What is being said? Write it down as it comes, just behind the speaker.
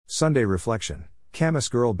Sunday reflection: Camas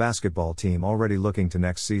girl basketball team already looking to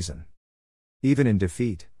next season. Even in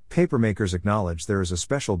defeat, Papermakers acknowledge there is a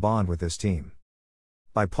special bond with this team.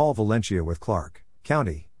 By Paul Valencia with Clark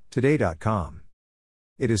County Today.com.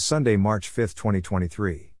 It is Sunday, March 5,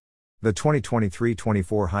 2023. The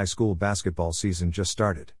 2023-24 high school basketball season just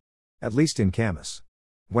started. At least in Camas.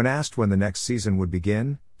 When asked when the next season would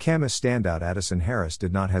begin, Camas standout Addison Harris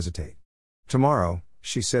did not hesitate. Tomorrow,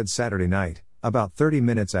 she said Saturday night, about 30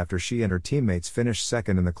 minutes after she and her teammates finished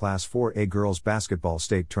second in the Class 4A girls basketball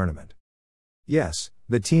state tournament. Yes,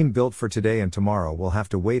 the team built for today and tomorrow will have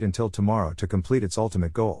to wait until tomorrow to complete its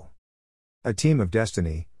ultimate goal. A team of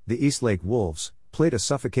destiny, the Eastlake Wolves, played a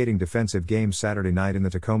suffocating defensive game Saturday night in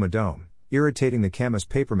the Tacoma Dome, irritating the Camas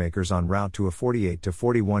Papermakers en route to a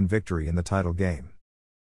 48-41 victory in the title game.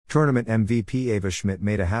 Tournament MVP Ava Schmidt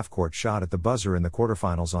made a half-court shot at the buzzer in the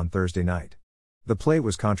quarterfinals on Thursday night. The play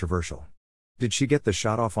was controversial. Did she get the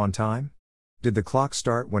shot off on time? Did the clock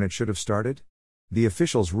start when it should have started? The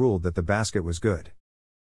officials ruled that the basket was good.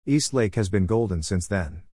 Eastlake has been golden since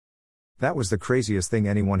then. That was the craziest thing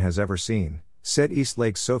anyone has ever seen, said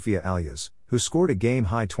Eastlake's Sophia Alias, who scored a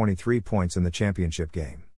game-high 23 points in the championship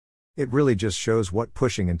game. It really just shows what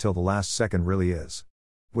pushing until the last second really is.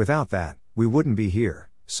 Without that, we wouldn't be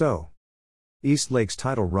here, so. Eastlake's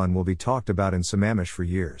title run will be talked about in Sammamish for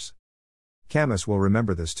years. Camas will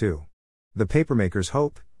remember this too. The Papermakers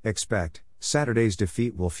hope, expect, Saturday's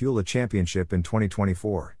defeat will fuel a championship in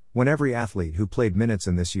 2024, when every athlete who played minutes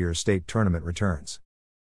in this year's state tournament returns.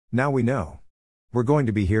 Now we know. We're going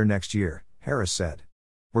to be here next year, Harris said.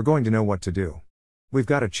 We're going to know what to do. We've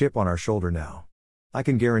got a chip on our shoulder now. I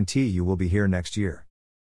can guarantee you we'll be here next year.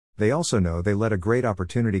 They also know they let a great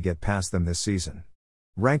opportunity get past them this season.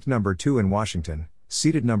 Ranked number 2 in Washington,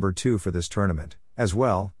 seeded number 2 for this tournament, as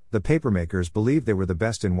well, the Papermakers believed they were the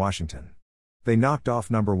best in Washington. They knocked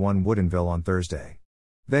off number 1 Woodinville on Thursday.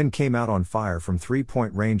 Then came out on fire from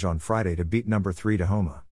three-point range on Friday to beat number 3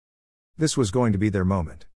 Tahoma. This was going to be their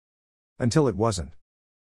moment. Until it wasn't.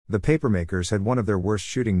 The Papermakers had one of their worst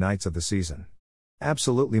shooting nights of the season.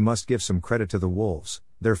 Absolutely must give some credit to the Wolves,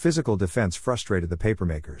 their physical defense frustrated the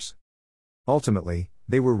Papermakers. Ultimately,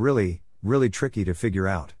 they were really tricky to figure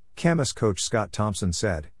out, Camas coach Scott Thompson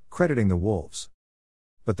said, crediting the Wolves.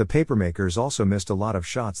 But the Papermakers also missed a lot of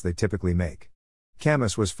shots they typically make.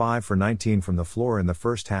 Camas was 5 for 19 from the floor in the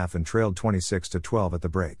first half and trailed 26-12 at the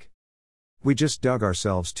break. We just dug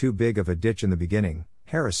ourselves too big of a ditch in the beginning,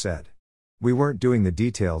 Harris said. We weren't doing the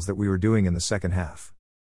details that we were doing in the second half.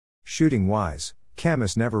 Shooting-wise,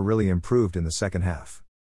 Camas never really improved in the second half.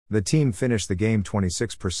 The team finished the game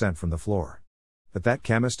 26% from the floor. But that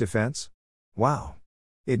Camas defense? Wow!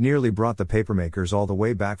 It nearly brought the Papermakers all the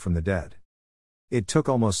way back from the dead. It took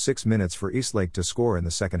almost 6 minutes for Eastlake to score in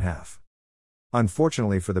the second half.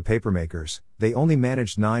 Unfortunately for the Papermakers, they only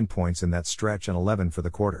managed 9 points in that stretch and 11 for the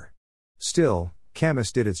quarter. Still,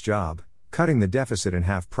 Camas did its job, cutting the deficit in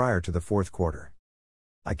half prior to the fourth quarter.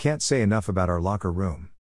 I can't say enough about our locker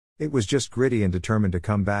room. It was just gritty and determined to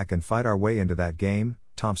come back and fight our way into that game,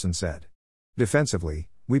 Thompson said. Defensively,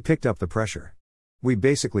 we picked up the pressure. We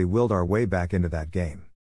basically willed our way back into that game.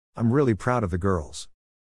 I'm really proud of the girls.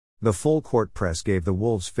 The full court press gave the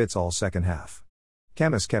Wolves fits all second half.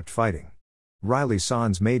 Camas kept fighting. Riley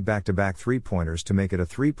Sands made back-to-back three-pointers to make it a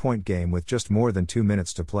 3-point game with just more than 2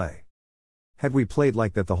 minutes to play. Had we played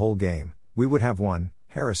like that the whole game, we would have won,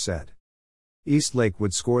 Harris said. Eastlake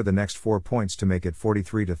would score the next 4 points to make it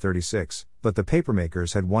 43-36, but the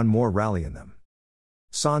Papermakers had one more rally in them.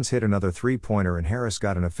 Sands hit another three-pointer and Harris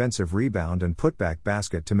got an offensive rebound and putback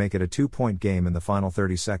basket to make it a 2-point game in the final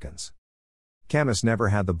 30 seconds. Camas never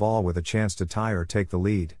had the ball with a chance to tie or take the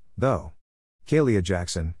lead, though. Kalia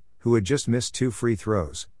Jackson, who had just missed 2 free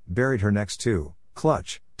throws, buried her next 2,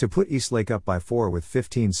 clutch, to put Eastlake up by 4 with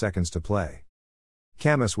 15 seconds to play.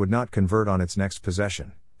 Camas would not convert on its next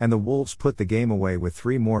possession, and the Wolves put the game away with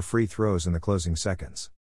 3 more free throws in the closing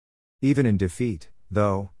seconds. Even in defeat,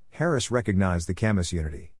 though, Harris recognized the Camas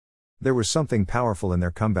unity. There was something powerful in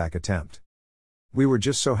their comeback attempt. We were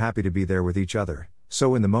just so happy to be there with each other,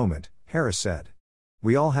 so in the moment, Harris said.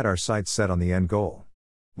 We all had our sights set on the end goal.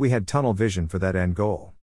 We had tunnel vision for that end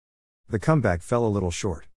goal. The comeback fell a little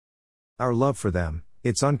short. Our love for them,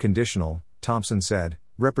 it's unconditional, Thompson said,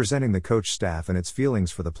 representing the coach staff and its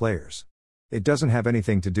feelings for the players. It doesn't have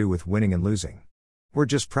anything to do with winning and losing. We're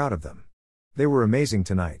just proud of them. They were amazing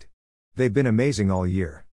tonight. They've been amazing all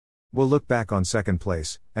year. We'll look back on second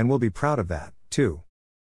place, and we'll be proud of that, too.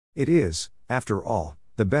 It is, after all,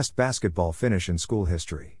 the best basketball finish in school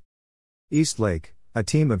history. Eastlake, a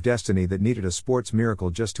team of destiny that needed a sports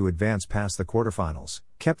miracle just to advance past the quarterfinals,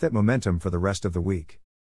 kept that momentum for the rest of the week.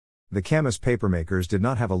 The Camas papermakers did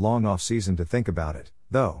not have a long off-season to think about it,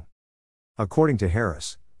 though. According to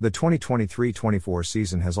Harris, the 2023-24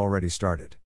 season has already started.